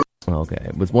Okay,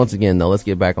 but once again, though, let's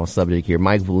get back on subject here.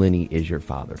 Mike Valenti is your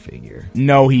father figure.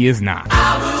 No, he is not.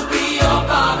 I will be your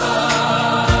father.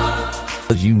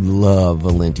 You love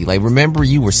Valenti. Like, remember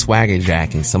you were swagger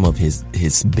jacking some of his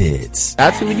bits.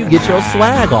 That's who you get your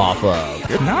swag off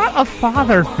of. Not a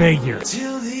father figure.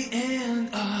 Till the end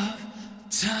of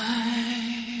time.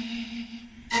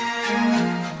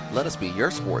 Let us be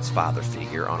your sports father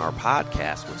figure on our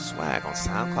podcast with swag on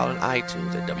SoundCloud and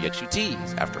iTunes at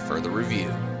WXUT's after further review.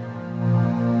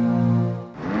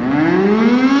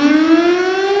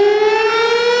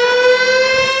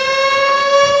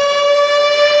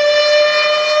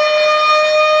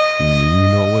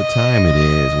 Time it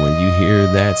is when you hear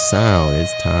that sound.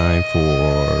 It's time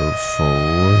for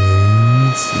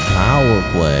Frank's Power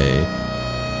Play.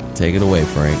 Take it away,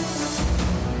 Frank.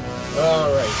 All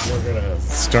right, we're going to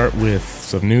start with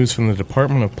some news from the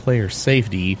Department of Player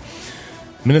Safety.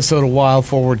 Minnesota Wild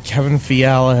forward Kevin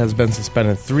Fiala has been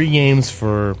suspended 3 games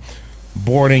for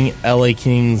boarding LA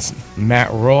Kings Matt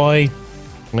Roy.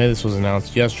 This was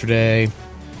announced yesterday.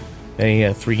 They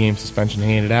had a 3-game suspension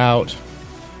handed out.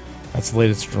 That's the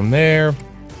latest from there.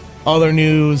 Other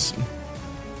news,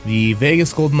 the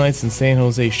Vegas Golden Knights and San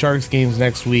Jose Sharks games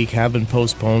next week have been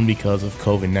postponed because of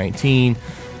COVID-19.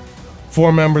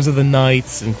 4 members of the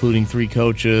Knights, including 3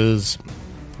 coaches,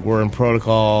 were in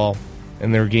protocol,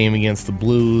 and their game against the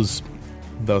Blues,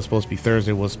 that was supposed to be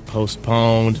Thursday, was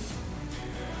postponed.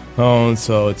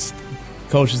 So it's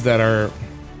coaches that are...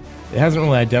 It hasn't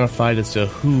really identified as to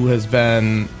who has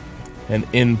been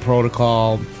in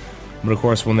protocol. But, of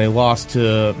course, when they lost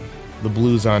to the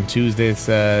Blues on Tuesday, it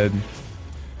said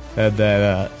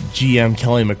that GM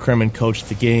Kelly McCrimmon coached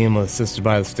the game, assisted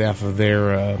by the staff of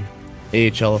their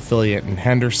AHL affiliate in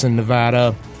Henderson,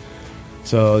 Nevada.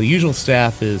 So the usual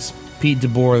staff is Pete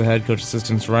DeBoer, the head coach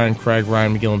assistants, Ryan Craig,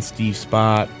 Ryan McGill, and Steve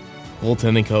Spott,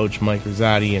 goaltending coach Mike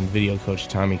Rosati, and video coach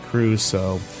Tommy Cruz.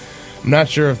 So I'm not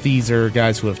sure if these are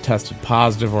guys who have tested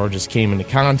positive or just came into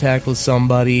contact with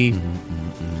somebody.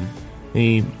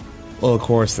 Well, of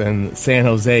course, then San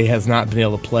Jose has not been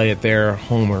able to play at their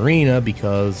home arena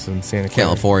because in Santa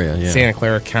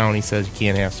Clara County says you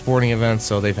can't have sporting events,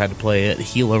 so they've had to play at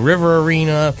Gila River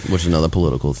Arena. Which is another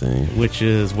political thing. Which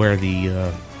is where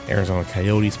the Arizona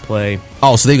Coyotes play.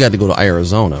 Oh, so they got to go to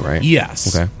Arizona, right?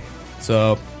 Yes. Okay.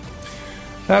 So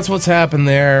that's what's happened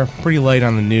there. Pretty light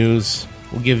on the news.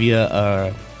 We'll give you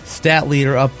a stat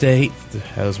leader update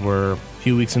as we're a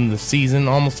few weeks into the season,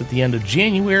 almost at the end of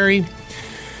January.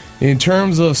 In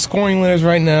terms of scoring leaders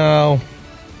right now,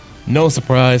 no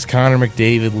surprise, Connor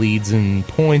McDavid leads in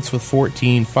points with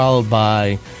 14, followed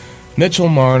by Mitchell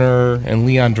Marner and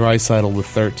Leon Draisaitl with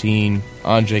 13,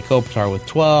 Anze Kopitar with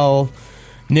 12,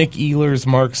 Nick Ehlers,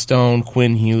 Mark Stone,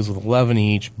 Quinn Hughes with 11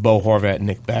 each, Bo Horvat,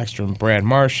 Nick Backstrom, Brad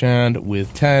Marchand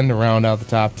with 10 to round out the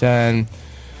top 10.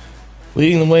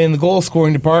 Leading the way in the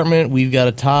goal-scoring department, we've got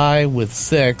a tie with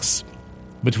 6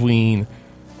 between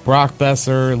Brock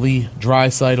Besser, Lee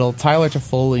Draisaitl, Tyler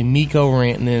Toffoli, Mikko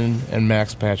Rantanen, and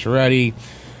Max Pacioretty.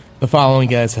 The following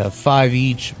guys have 5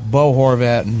 each: Bo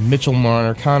Horvat, Mitchell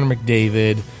Marner, Connor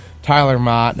McDavid, Tyler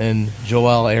Mott, and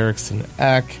Joel Eriksson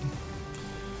Ek.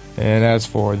 And as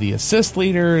for the assist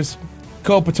leaders,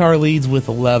 Kopitar leads with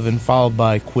 11, followed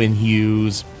by Quinn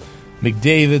Hughes,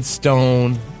 McDavid,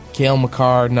 Stone, Cale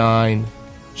Makar 9,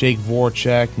 Jake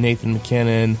Voracek, Nathan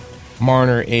McKinnon,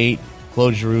 Marner 8,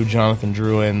 Claude Giroux, Jonathan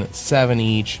Drouin 7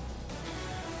 each.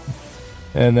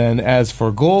 And then as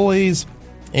for goalies,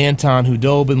 Anton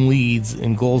Khudobin leads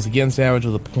in goals against average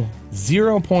with a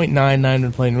 0.99,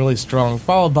 been playing really strong,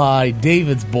 followed by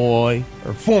David's boy,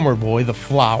 or former boy, the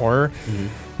Flower,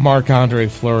 Marc-Andre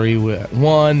Fleury with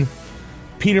 1,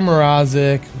 Peter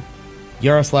Mrazek,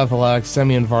 Yaroslav Halak,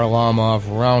 Semyon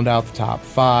Varlamov round out the top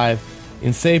 5.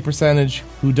 In save percentage,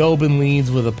 Khudobin leads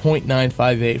with a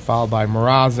 .958, followed by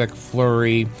Mrazek,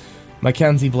 Fleury,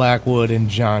 Mackenzie Blackwood, and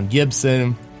John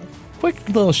Gibson. Quick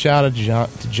little shout out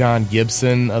to John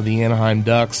Gibson of the Anaheim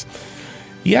Ducks.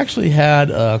 He actually had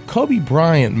a Kobe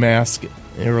Bryant mask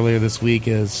earlier this week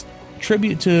as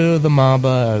tribute to the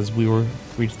Mamba as we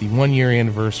reached the 1-year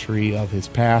anniversary of his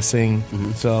passing.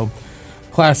 So,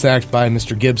 class act by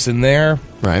Mr. Gibson there.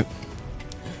 Right.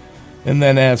 And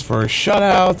then as for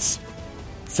shutouts,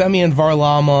 Semyon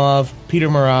Varlamov, Peter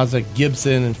Mrazek,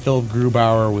 Gibson, and Philip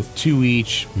Grubauer with 2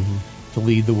 each to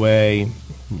lead the way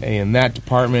in that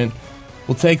department.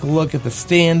 We'll take a look at the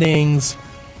standings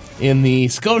in the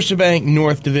Scotiabank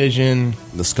North Division.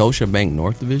 The Scotiabank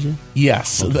North Division?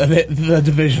 Yes, okay. the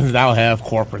divisions that now have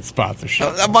corporate sponsorship.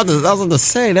 I was going to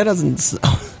say, that doesn't... Is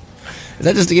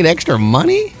that just to get extra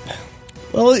money?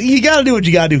 Well, you got to do what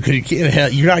you got to do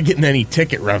because you're not getting any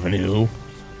ticket revenue.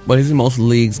 But isn't most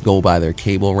leagues go by their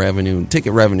cable revenue?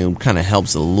 Ticket revenue kind of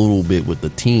helps a little bit with the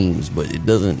teams, but it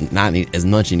doesn't, not as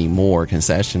much anymore.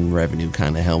 Concession revenue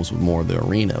kind of helps with more of the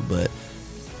arena, but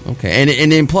okay.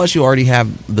 And then plus you already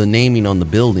have the naming on the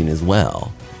building as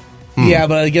well. Yeah,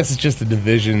 but I guess it's just the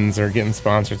divisions are getting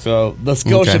sponsored. So the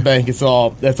Scotiabank is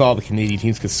that's all the Canadian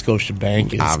teams because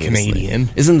Scotiabank is Obviously. Canadian.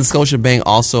 Isn't the Scotiabank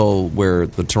also where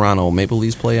the Toronto Maple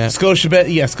Leafs play at?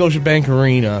 Scotiabank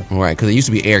Arena. Right, because it used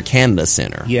to be Air Canada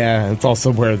Center. Yeah, it's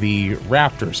also where the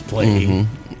Raptors play. Yeah.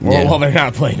 Well, they're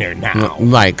not playing there now.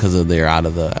 Right, because they're out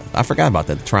of the... I forgot about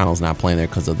that. Toronto's not playing there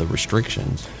because of the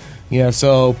restrictions. Yeah,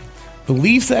 so the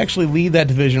Leafs actually lead that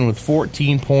division with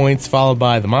 14 points, followed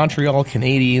by the Montreal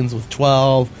Canadiens with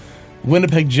 12.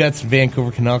 Winnipeg Jets and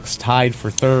Vancouver Canucks tied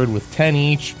for third with 10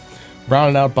 each,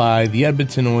 rounded out by the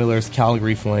Edmonton Oilers,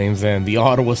 Calgary Flames, and the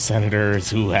Ottawa Senators,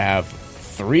 who have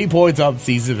 3 points off the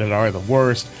season and are the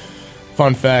worst.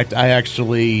 Fun fact, I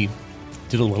actually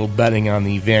did a little betting on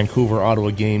the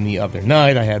Vancouver-Ottawa game the other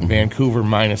night. I had Vancouver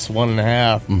minus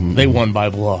 1.5. They won by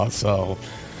blow, so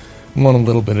won a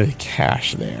little bit of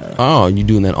cash there. Oh, you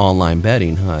doing that online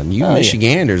betting, huh? You Oh, yeah.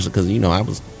 Michiganders, because, I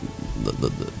was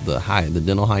the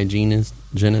dental hygienist,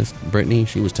 Brittany,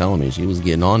 she was telling me she was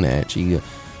getting on that. She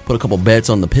put a couple bets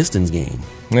on the Pistons game.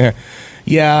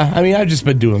 Yeah. I mean, I've just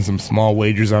been doing some small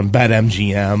wagers on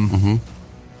BetMGM.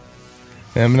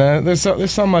 I mean,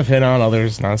 there's some I've hit on,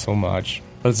 others not so much.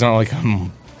 But it's not like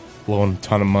I'm blowing a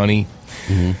ton of money.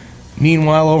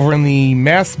 Meanwhile, over in the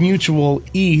Mass Mutual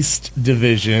East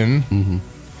Division,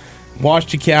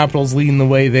 Washington Capitals leading the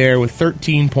way there with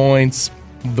 13 points.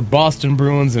 The Boston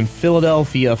Bruins and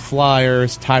Philadelphia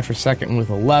Flyers tied for second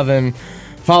with 11,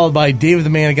 followed by David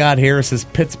the Man of God Harris's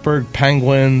Pittsburgh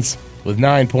Penguins with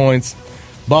 9 points,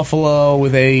 Buffalo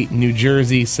with 8, New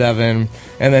Jersey 7,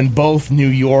 and then both New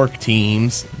York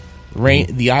teams,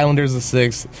 the Islanders with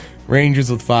 6,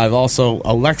 Rangers with 5. Also,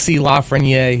 Alexis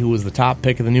Lafreniere, who was the top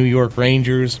pick of the New York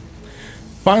Rangers,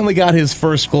 finally got his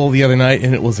first goal the other night,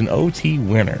 and it was an OT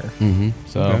winner.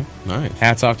 So, Nice.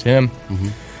 hats off to him.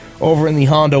 Over in the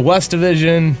Honda West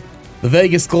Division, the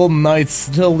Vegas Golden Knights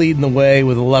still leading the way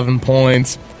with 11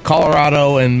 points.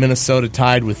 Colorado and Minnesota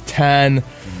tied with 10,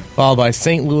 followed by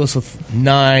St. Louis with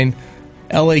 9,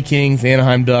 LA Kings,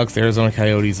 Anaheim Ducks, Arizona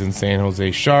Coyotes, and San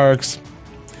Jose Sharks.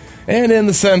 And in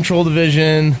the Central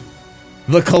Division,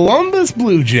 the Columbus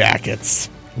Blue Jackets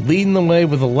leading the way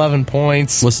with 11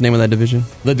 points. What's the name of that division?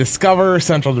 The Discover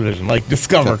Central Division, like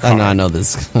Discover. I know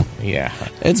this. Yeah.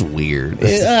 It's weird.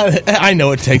 I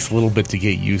know it takes a little bit to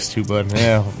get used to, but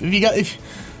yeah, if you got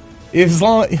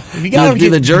Do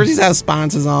the jerseys have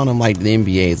sponsors on them? Like the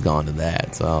NBA's gone to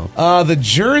that. So the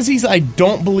jerseys I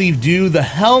don't believe do. The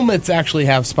helmets actually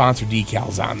have sponsor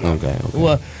decals on them. Okay.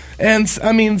 Well, and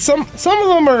I mean some of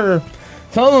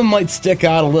them might stick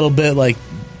out a little bit. Like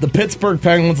the Pittsburgh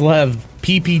Penguins will have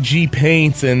PPG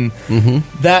paints and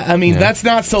that. I mean that's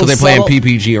not so. they play in subtle.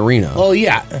 PPG Arena. Oh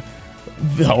yeah.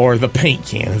 Or the paint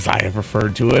can, as I have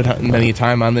referred to it many a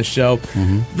time on this show.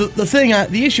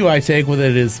 The issue I take with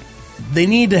it is they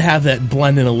need to have that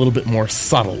blend in a little bit more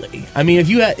subtly. I mean,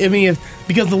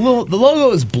 because the logo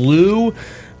is blue,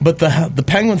 but the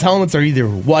Penguins helmets are either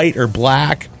white or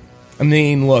black. I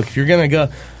mean, look, if you're gonna go,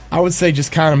 I would say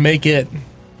just kind of make it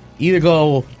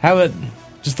have it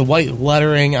just the white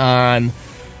lettering on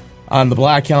the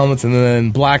black helmets and then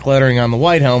black lettering on the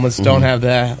white helmets. Don't have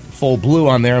that full blue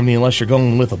on there. I mean, unless you're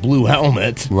going with a blue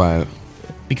helmet, Right.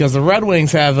 because the Red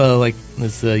Wings have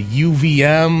this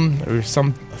UVM or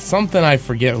something. I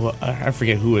forget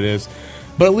who it is,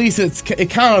 but at least it's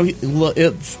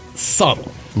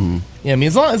subtle. Yeah, I mean,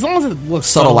 as long as it looks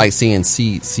Subtle like seeing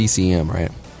CCM,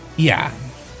 right? yeah.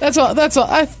 That's all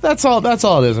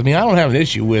it is. I mean, I don't have an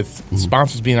issue with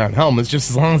sponsors being on helmets,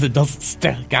 just as long as it doesn't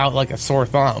stick out like a sore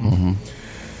thumb.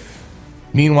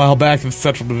 Meanwhile, back to the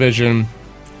Central Division,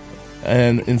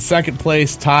 and in second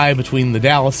place, tie between the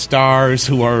Dallas Stars,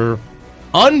 who are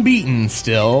unbeaten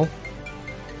still.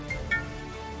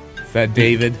 Is that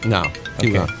David? No.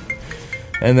 Keep going.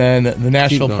 And then the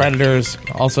Nashville going. Predators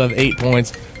also have 8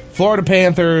 points. Florida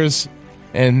Panthers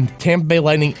and Tampa Bay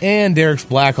Lightning and Derek's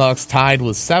Blackhawks tied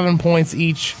with 7 points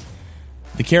each.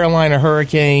 The Carolina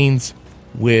Hurricanes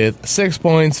with 6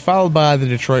 points, followed by the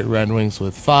Detroit Red Wings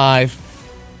with 5.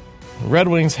 The Red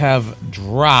Wings have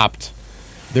dropped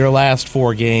their last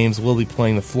 4 games. We'll be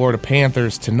playing the Florida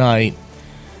Panthers tonight.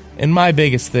 And my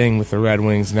biggest thing with the Red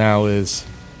Wings now is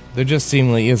there just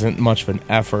seemingly isn't much of an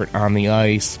effort on the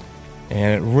ice.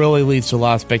 And it really leads to a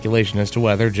lot of speculation as to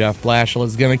whether Jeff Blashill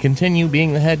is going to continue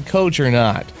being the head coach or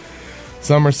not.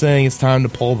 Some are saying it's time to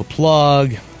pull the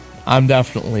plug. I'm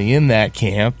definitely in that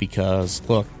camp because,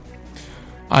 look,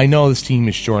 I know this team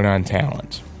is short on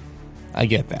talent. I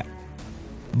get that.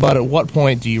 But at what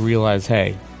point do you realize,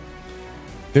 hey,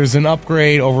 there's an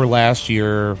upgrade over last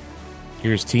year's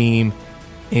team,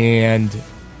 and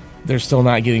they're still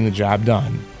not getting the job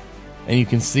done. And you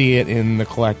can see it in the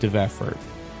collective effort.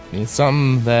 It's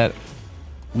something that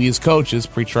we as coaches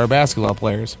preach to our basketball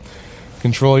players.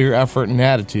 Control your effort and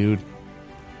attitude.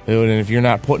 And if you're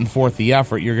not putting forth the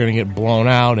effort, you're going to get blown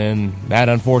out. And that,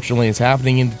 unfortunately, is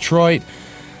happening in Detroit.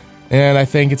 And I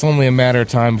think it's only a matter of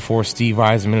time before Steve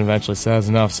Yzerman eventually says,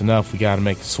 enough's enough, we got to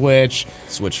make a switch.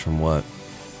 Switch from what?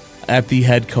 At the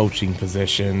head coaching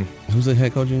position. Who's the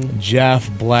head coaching? Jeff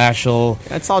Blashill.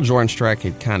 I saw Jordan Strack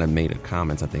had kind of made a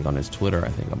comment, I think, on his Twitter,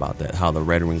 about that, how the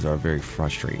Red Wings are a very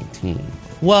frustrating team.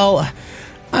 Well,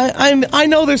 I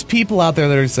know there's people out there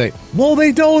that are saying, well,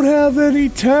 they don't have any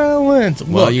talent.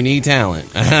 Well, Look, you need talent.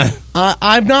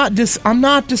 I'm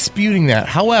not disputing that.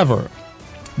 However,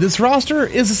 this roster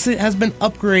has been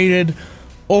upgraded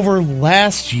over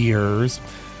last year's,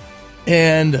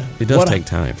 and it does take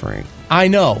time, Frank. I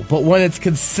know, but when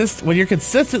you're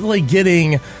consistently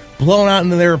getting blown out,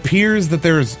 and there appears that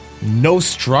there's no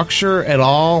structure at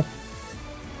all,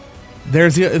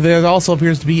 there also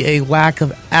appears to be a lack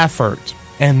of effort,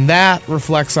 and that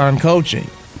reflects on coaching.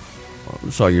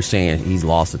 So you're saying he's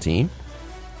lost the team?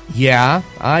 Yeah,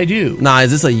 I do. Now,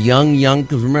 is this a young?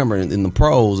 Because remember, in the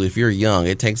pros, if you're young,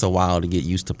 it takes a while to get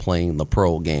used to playing the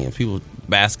pro games.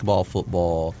 Basketball,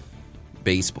 football,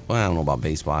 baseball. Well, I don't know about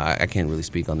baseball. I can't really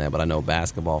speak on that, but I know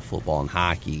basketball, football, and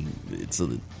hockey.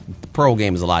 The pro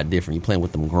game is a lot different. You're playing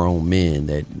with them grown men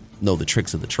that know the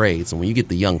tricks of the trade. So when you get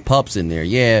the young pups in there,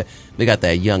 yeah, they got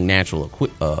that young natural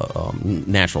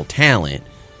talent.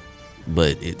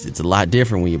 But it's a lot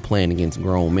different when you're playing against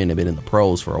grown men that have been in the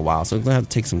pros for a while. So it's going to have to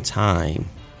take some time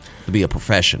to be a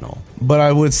professional. But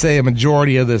I would say a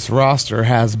majority of this roster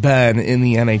has been in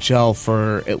the NHL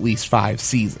for at least 5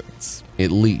 seasons. At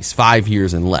least 5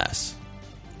 years and less.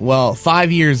 Well,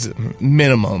 5 years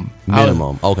minimum.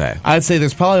 Okay. I'd say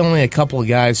there's probably only a couple of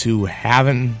guys who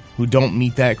don't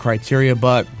meet that criteria,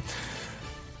 but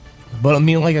I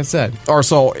mean, like I said,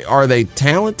 are they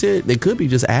talented? They could be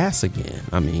just ass again.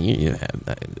 I mean,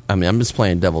 I'm just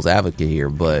playing devil's advocate here,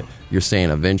 but you're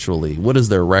saying eventually. What is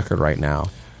their record right now?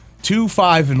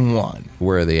 2-5-1.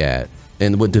 Where are they at?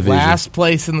 In what division? Last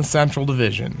place in the Central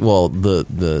Division. Well,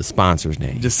 the sponsor's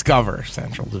name. Discover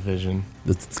Central Division.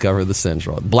 Discover the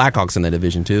Central. Blackhawks in that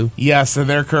division too? Yes, and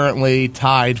they're currently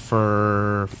tied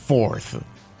for 4th.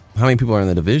 How many people are in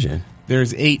the division?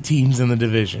 There's 8 teams in the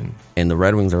division. And the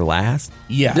Red Wings are last?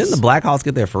 Yes. Didn't the Blackhawks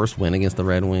get their first win against the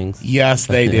Red Wings? Yes,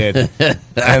 they did.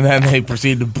 And then they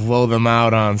proceeded to blow them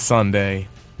out on Sunday.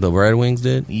 The Red Wings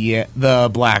did? Yeah, the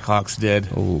Blackhawks did.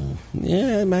 Oh,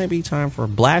 yeah, it might be time for...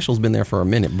 Blashill's been there for a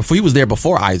minute. He was there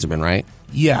before Yzerman, right?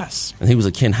 Yes. And he was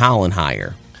a Ken Holland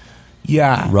hire.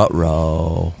 Yeah.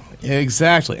 Ruh-roh.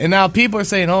 Exactly. And now people are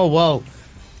saying, oh, well,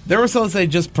 there were some that say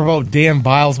just promote Dan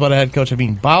Bilesma as a head coach. I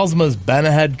mean, Bilesma's been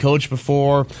a head coach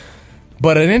before.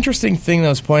 But an interesting thing that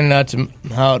was pointed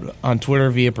out on Twitter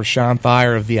via Prashant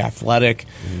Thayer of The Athletic,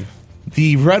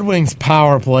 the Red Wings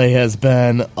power play has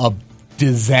been a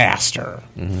disaster.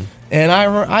 And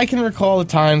I can recall the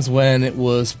times when it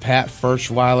was Pat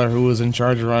Furchweiler who was in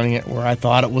charge of running it, where I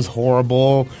thought it was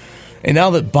horrible. And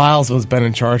now that Bilesma's been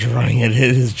in charge of running it, it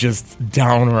is just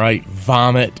downright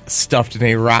vomit stuffed in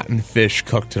a rotten fish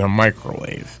cooked in a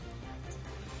microwave.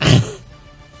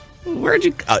 Where'd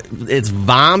you... it's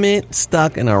vomit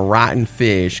stuck in a rotten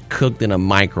fish cooked in a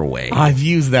microwave. I've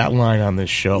used that line on this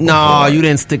show No, before. you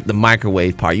didn't stick the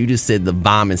microwave part. You just said the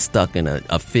vomit stuck in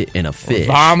a fish.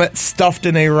 Vomit stuffed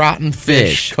in a rotten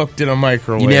fish cooked in a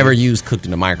microwave. You never used cooked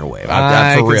in a microwave.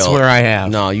 I for real. can swear I have.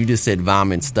 No, you just said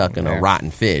vomit stuck in a rotten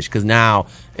fish. Because now,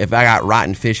 if I got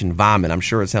rotten fish and vomit, I'm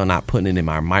sure as hell not putting it in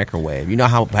my microwave. You know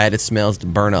how bad it smells to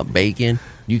burn up bacon?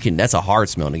 That's a hard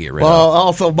smell to get rid of. Well,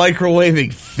 also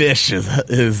microwaving fish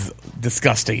is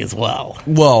disgusting as well.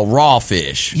 Well, raw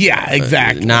fish. Yeah,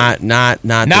 exactly. Not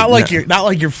like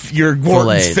your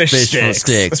Gordon's fish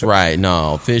sticks. Right?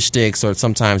 No, fish sticks, or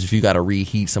sometimes if you got to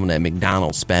reheat some of that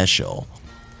McDonald's special.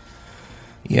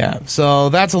 Yeah. So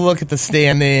that's a look at the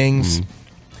standings.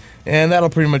 And that'll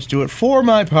pretty much do it for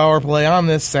my power play on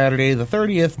this Saturday, the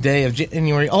 30th day of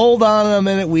January. Hold on a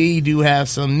minute. We do have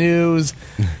some news.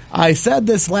 I said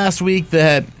this last week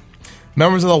that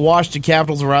members of the Washington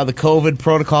Capitals were out of the COVID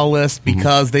protocol list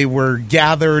because they were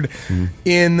gathered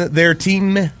in their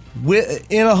team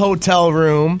in a hotel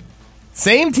room.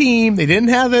 Same team. They didn't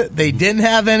have it. They didn't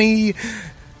have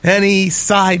any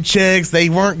side chicks. They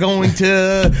weren't going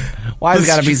to... Why has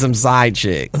got to be some side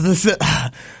chick?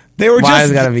 They were Why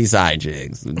just it got to be side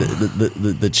chicks?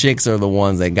 The chicks are the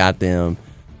ones that got them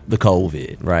the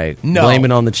COVID, right? No. Blame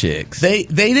it on the chicks. They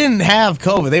didn't have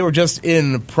COVID. They were just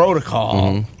in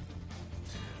protocol.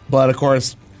 But of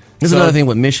course, This is another thing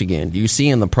with Michigan. You see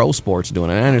in the pro sports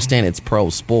doing it. I understand it's pro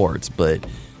sports, but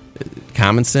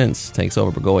common sense takes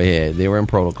over. But go ahead. They were in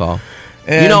protocol.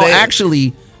 And you know, they-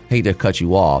 actually, hate to cut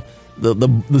you off.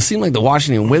 The seem like the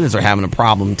Washington Wizards are having a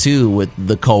problem too with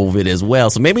the COVID as well.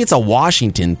 So maybe it's a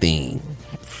Washington thing.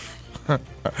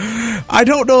 I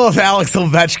don't know if Alex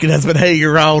Ovechkin has been hanging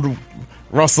around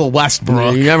Russell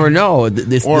Westbrook You never know.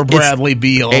 or Bradley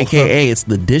Beal. AKA, it's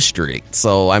the district.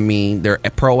 So, I mean, they're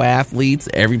pro athletes.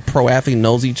 Every pro athlete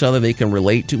knows each other. They can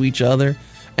relate to each other.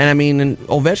 And, I mean, and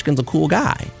Ovechkin's a cool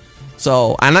guy.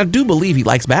 So, and I do believe he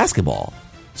likes basketball.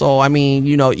 So, I mean,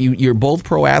 you know, you're both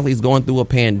pro athletes going through a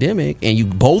pandemic, and you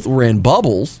both were in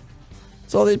bubbles.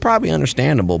 So, they're probably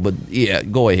understandable. But, yeah,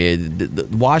 go ahead. The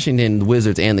Washington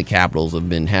Wizards and the Capitals have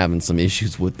been having some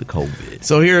issues with the COVID.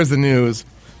 So here's the news.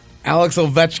 Alex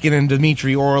Ovechkin and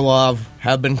Dmitry Orlov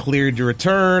have been cleared to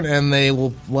return, and they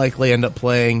will likely end up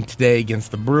playing today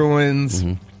against the Bruins.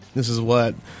 This is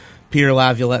what Peter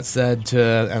Laviolette said to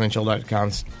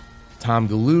NHL.com's Tom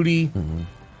Galluti.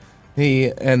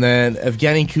 And then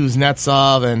Evgeny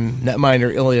Kuznetsov and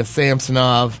netminder Ilya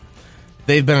Samsonov,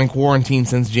 they've been in quarantine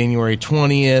since January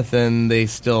 20th, and they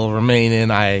still remain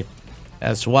in.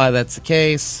 As to why that's the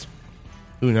case,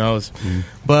 who knows?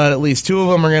 But at least two of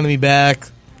them are going to be back.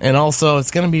 And also,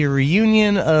 it's going to be a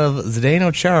reunion of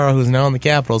Zdeno Chara, who's now in the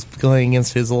Capitals, playing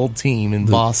against his old team in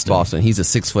Boston. He's a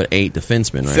 6'8"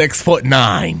 defenseman, right?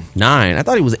 6'9". 9. I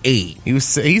thought he was 8. He's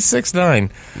 6'9".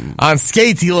 On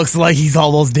skates, he looks like he's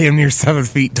almost damn near 7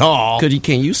 feet tall.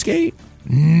 Can you skate?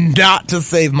 Not to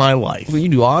save my life. When you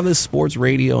do all this sports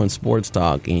radio and sports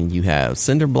talk, and you have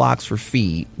cinder blocks for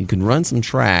feet, you can run some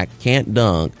track, can't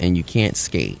dunk, and you can't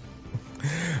skate.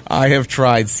 I have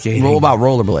tried skating. What about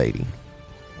rollerblading?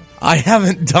 I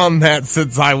haven't done that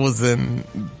since I was in...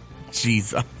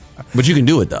 Jesus. But you can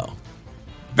do it, though.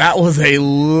 That was a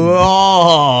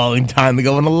long time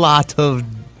ago and a lot of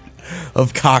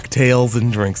cocktails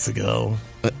and drinks ago.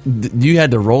 You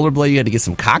had to rollerblade? You had to get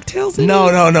some cocktails in No.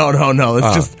 there?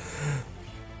 It's just...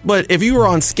 But if you were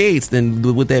on skates, then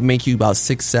would that make you about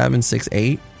 6'7",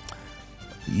 6'8"?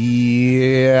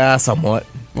 Yeah, somewhat.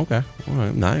 Okay, all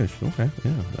right, nice. Okay,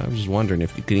 yeah. I was just wondering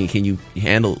if can you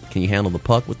handle the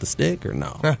puck with the stick or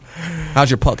no? How's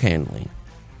your puck handling?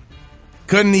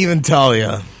 Couldn't even tell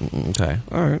you. Okay,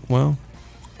 all right. Well,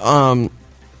 I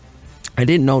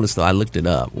didn't notice though. I looked it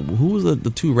up. Who was the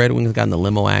two Red Wings that got in the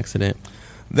limo accident?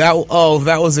 That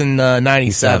was in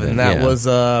 97. That yeah. was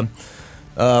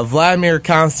Vladimir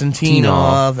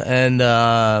Konstantinov and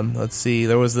let's see,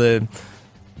 there was the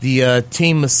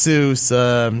team masseuse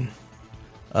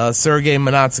Sergei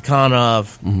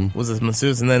Monatsakanov was his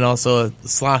masseuse, and then also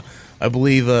I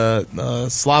believe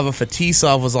Slava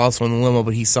Fetisov was also in the limo,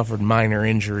 but he suffered minor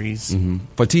injuries.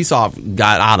 Fetisov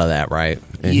got out of that, right?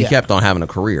 And he Yeah. kept on having a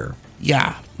career.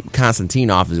 Yeah,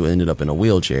 Konstantinov ended up in a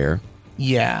wheelchair.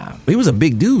 yeah, He was a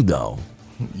big dude, though.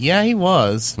 yeah. He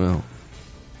was. Well,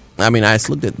 I mean, I just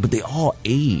looked at, but they all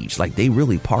age. Like, they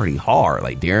really party hard.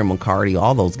 Like, Darren McCarty,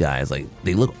 all those guys, like,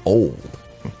 they look old.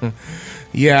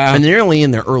 Yeah, And they're only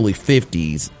in their early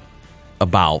 50s,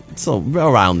 so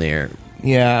around there.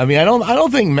 yeah. I mean, I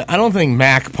don't think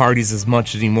Mac parties as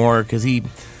much anymore because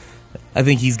I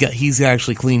think he's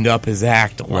actually cleaned up his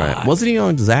act a lot. Right. Wasn't he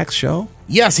on Zach's show?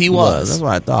 Yes, he was. That's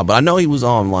what I thought. But I know he was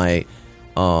on, like,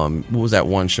 what was that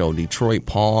one show? Detroit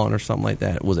Pawn or something like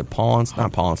that? Was it Pawns?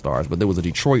 Not Pawn Stars, but there was a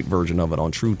Detroit version of it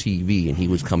on True TV, and he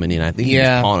was coming in. I think he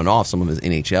was pawning off some of his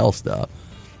NHL stuff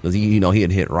because he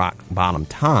had hit rock bottom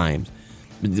times.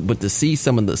 But to see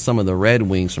some of the Red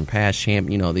Wings from past champ,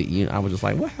 I was just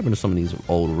like, what happened to some of these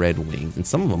old Red Wings? And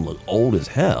some of them look old as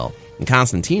hell. And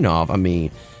Konstantinov, I mean,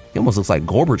 he almost looks like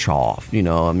Gorbachev.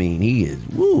 I mean,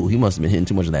 he must have been hitting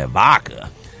too much of that vodka.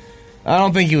 I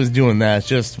don't think he was doing that. It's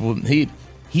just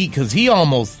he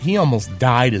almost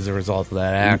died as a result of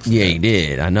that accident. Yeah, he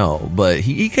did. I know, but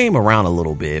he came around a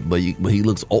little bit. But he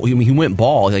looks old. I mean, he went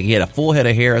bald. Like, he had a full head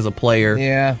of hair as a player.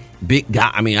 Yeah, big guy.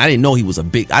 I mean, I didn't know he was a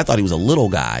big. I thought he was a little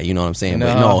guy. You know what I'm saying?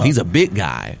 But no, he's a big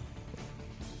guy.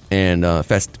 And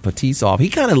Fetisov, he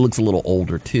kind of looks a little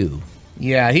older too.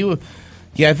 yeah, he would.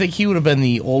 Yeah, I think he would have been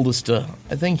the oldest. I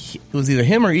think it was either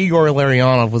him or Igor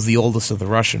Larionov was the oldest of the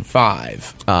Russian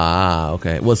Five. Ah,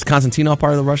 okay. Was Konstantinov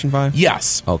part of the Russian Five?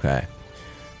 Yes, Okay.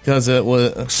 because it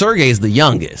was. Sergei's the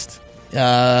youngest.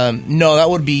 No, that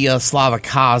would be Slava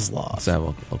Kozlov.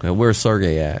 So, okay, where's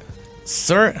Sergei at?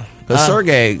 Sir, Because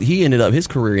Sergei, his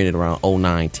career ended around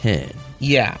 09-10.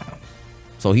 yeah.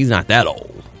 So he's not that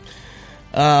old.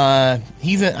 I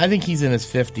think he's in his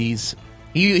 50s.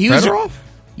 He was Fedorov?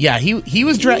 Yeah, he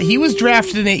was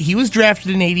drafted in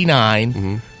 89.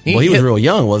 Mm-hmm. He was real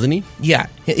young, wasn't he? Yeah,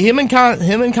 him and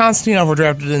Konstantinov were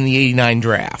drafted in the 89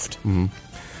 draft. Mm-hmm.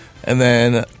 And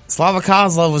then Slava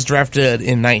Kozlov was drafted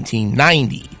in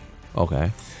 1990.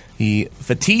 Okay.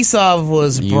 Fetisov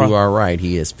was... You are right.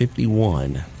 He is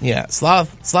 51. Yeah, Slava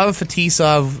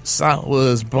Fetisov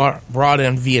was brought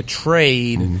in via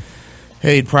trade,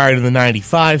 paid prior to the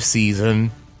 95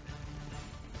 season.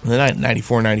 The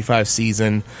 94-95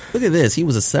 season. Look at this. He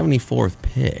was a 74th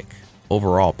pick,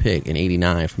 overall pick in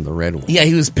 89 from the Red Wings. Yeah,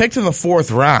 he was picked in the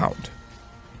 4th round.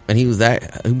 And he was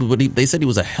they said he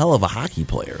was a hell of a hockey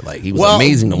player. Like, he was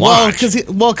amazing to watch.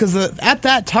 Because at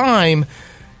that time,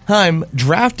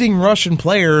 drafting Russian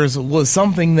players was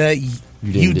something that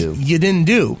you didn't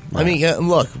do. Right. I mean,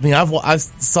 look, I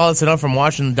saw this enough from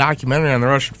watching the documentary on the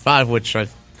Russian 5, which I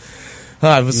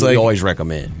was like, always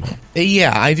recommend.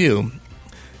 Yeah, I do.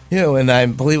 And I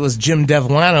believe it was Jim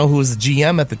Devlano, who was the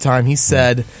GM at the time. He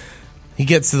said he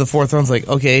gets to the 4th round, like,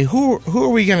 okay, who are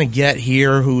we going to get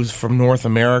here who's from North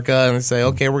America? And they say,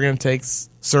 okay, we're going to take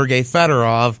Sergei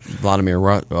Fedorov. Vladimir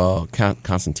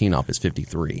Konstantinov is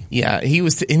 53. Yeah, he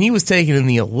was taken in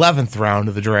the 11th round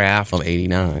of the draft of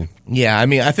 89. Yeah, I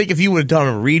mean, I think if you would have done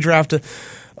a redraft,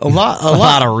 a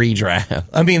lot of redraft.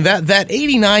 I mean, that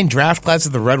 89 draft class that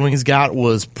the Red Wings got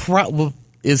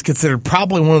is considered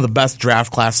probably one of the best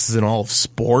draft classes in all of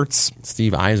sports.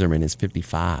 Steve Yzerman is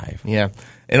 55. Yeah.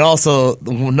 And also,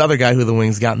 another guy who the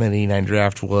Wings got in that 89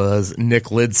 draft was Nick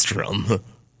Lidstrom.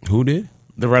 Who did?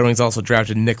 The Red Wings also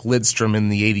drafted Nick Lidstrom in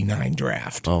the 89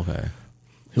 draft. Okay.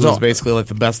 Who was basically like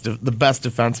the best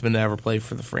defenseman to ever play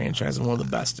for the franchise and one of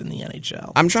the best in the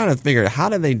NHL. I'm trying to figure out how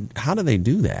do they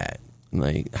do that?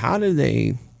 Like, how did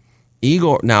they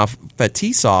now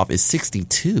Fetisov is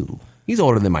 62. He's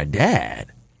older than my dad.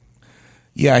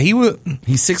 Yeah, he's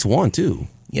 6'1" too.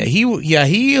 Yeah, he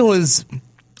was.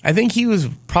 I think he was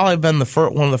probably been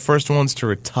one of the first ones to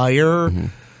retire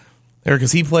there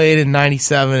because he played in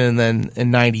 97 and then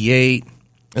in 98,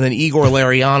 and then Igor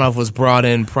Larionov was brought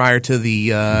in prior to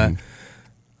the.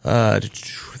 I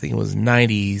think it was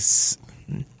 90s.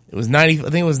 It was 90. I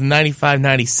think it was 95,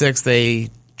 96. They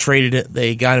traded it.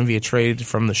 They got him via trade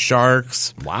from the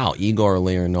Sharks. Wow, Igor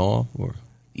Larionov.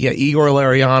 Yeah, Igor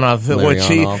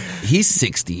Larionov. He's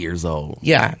 60 years old.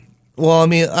 Yeah. Well, I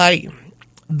mean,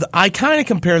 I kind of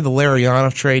compared the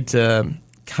Larionov trade to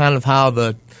kind of how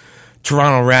the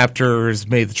Toronto Raptors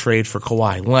made the trade for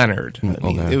Kawhi Leonard. I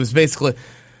mean, it was basically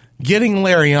getting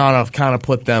Larionov kind of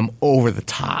put them over the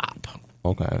top.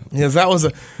 Okay. Because that was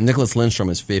Nicholas Lindstrom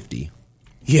is 50.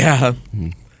 Yeah.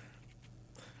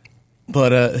 But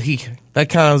that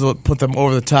kind of was what put them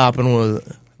over the top and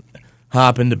was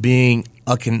hop into being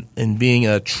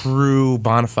a true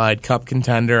bona fide cup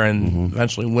contender and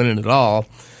eventually winning it all.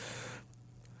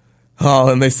 Oh,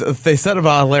 and they said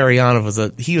about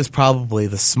Larionov he was probably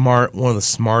one of the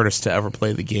smartest to ever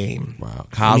play the game. Wow,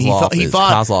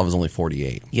 Kozlov is only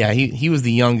 48. Yeah, he was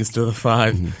the youngest of the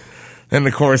 5. And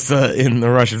of course, in the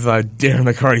Russian side,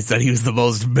 Darren McCarty said he was the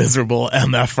most miserable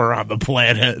MFer on the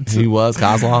planet. He was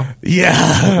Kozlov?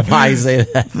 Yeah. Why you say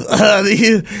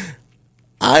that?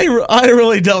 I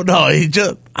really don't know.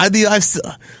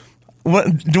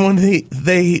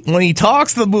 When he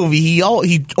talks the movie, he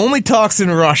only talks in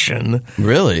Russian.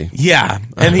 Really? Yeah,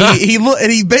 and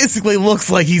he basically looks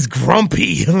like he's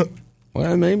grumpy.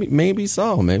 Well, maybe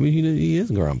so. Maybe he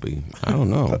is grumpy. I don't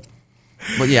know.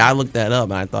 But yeah, I looked that up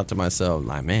and I thought to myself,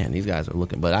 like, man, these guys are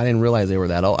looking. But I didn't realize they were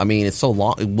that old. I mean, it's so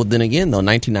long. Well, then again, though,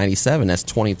 1997, that's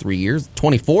 24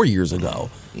 years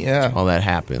ago. Yeah, all that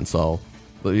happened. So,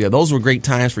 but yeah, those were great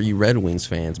times for you Red Wings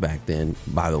fans back then,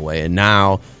 by the way. And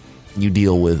now you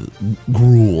deal with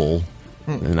gruel,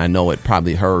 and I know it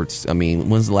probably hurts. I mean,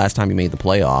 when's the last time you made the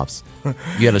playoffs?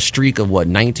 You had a streak of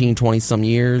 19, 20 some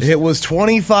years? It was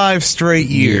 25 straight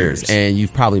years. And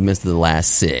you've probably missed the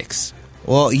last 6.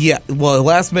 Well, yeah. Well,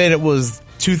 last made it was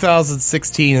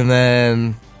 2016, and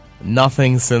then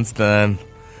nothing since then.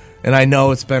 And I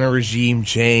know it's been a regime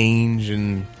change,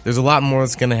 and there's a lot more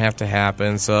that's going to have to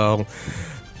happen. So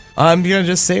I'm going to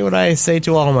just say what I say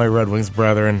to all my Red Wings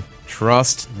brethren.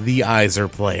 Trust the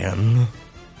Yzer plan.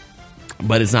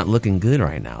 But it's not looking good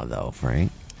right now, though,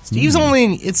 Frank. It's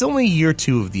only year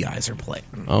 2 of the Yzer plan.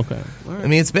 Okay. All right. I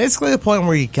mean, it's basically the point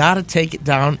where you got to take it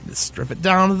down, strip it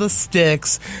down to the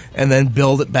sticks, and then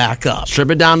build it back up.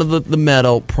 Strip it down to the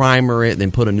metal, primer it,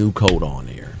 then put a new coat on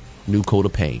there. New coat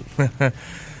of paint. Yeah,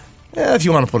 if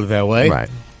you want to put it that way. Right.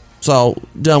 So,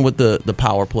 done with the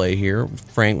power play here.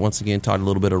 Frank, once again, talked a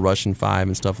little bit of Russian 5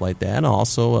 and stuff like that. And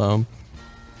also,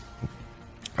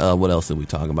 What else did we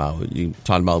talk about? You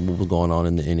talked about what was going on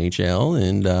in the NHL,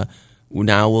 and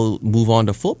now we'll move on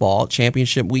to football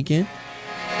championship weekend.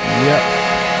 Yep.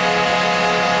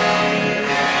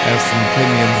 Have some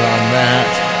opinions on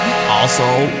that. Also,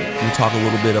 we talk a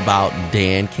little bit about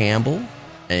Dan Campbell,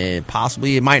 and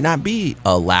possibly it might not be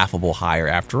a laughable hire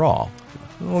after all.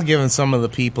 Well, given some of the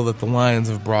people that the Lions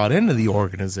have brought into the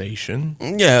organization.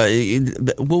 Yeah,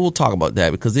 we'll talk about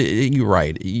that because you're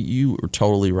right. You are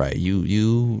totally right.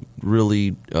 You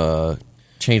really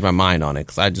changed my mind on it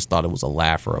because I just thought it was a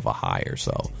laugher of a hire.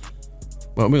 So,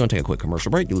 well, we're going to take a quick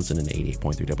commercial break. You're listening to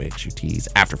 88.3 WXUT's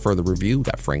After Further Review. We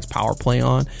got Frank's Power Play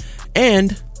on.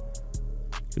 And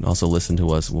you can also listen to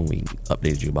us when we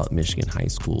updated you about Michigan High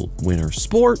School winter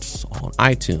sports on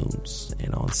iTunes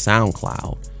and on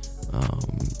SoundCloud.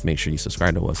 Make sure you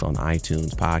subscribe to us on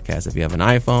iTunes podcast if you have an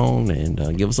iPhone,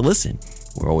 and give us a listen.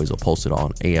 We're always posted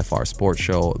on AFR Sports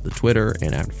Show, the Twitter,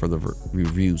 and After Further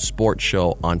Review Sports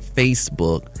Show on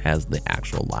Facebook has the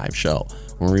actual live show.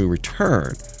 When we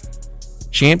return,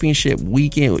 championship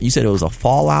weekend, you said it was a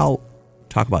fallout.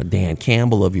 Talk about Dan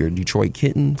Campbell of your Detroit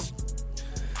Kittens.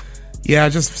 Yeah,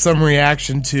 just some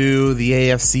reaction to the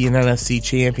AFC and NFC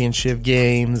championship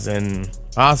games and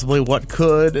possibly what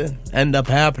could end up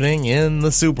happening in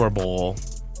the Super Bowl.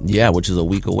 Yeah, which is a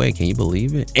week away. Can you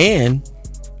believe it? And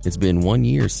it's been 1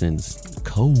 year since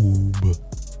Kobe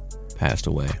passed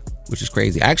away, which is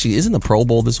crazy. Actually, isn't the Pro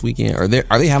Bowl this weekend? Are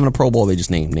they having a Pro Bowl? Or they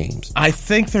just named names. I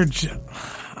think I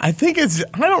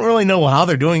don't really know how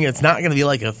they're doing it. It's not going to be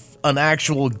like an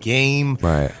actual game.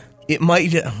 Right. It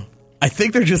might. I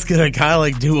think they're just going to kind of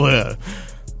like do a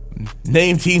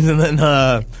name teams and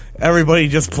then everybody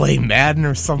just play Madden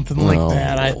or something like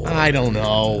that. I don't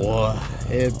know.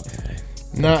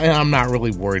 I'm not really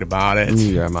worried about it.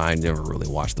 Yeah, I never really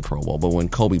watched the Pro Bowl, but when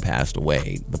Kobe passed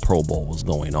away, the Pro Bowl was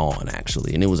going on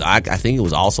actually, and it was. I think it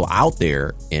was also out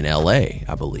there in L.A.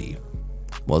 I believe,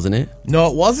 wasn't it? No,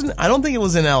 it wasn't. I don't think it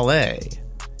was in L.A.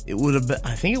 It would have been.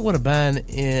 I think it would have been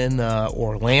in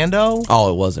Orlando.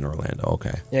 Oh, it was in Orlando.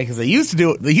 Okay. Yeah, because they used to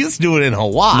do it. They used to do it in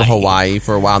Hawaii. Hawaii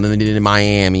for a while, and then they did it in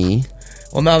Miami.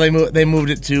 Well, now they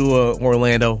moved it to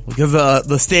Orlando because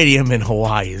the stadium in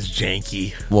Hawaii is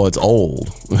janky. Well, it's old.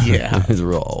 Yeah, it's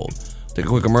real old. Take a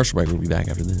quick commercial break. We'll be back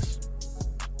after this.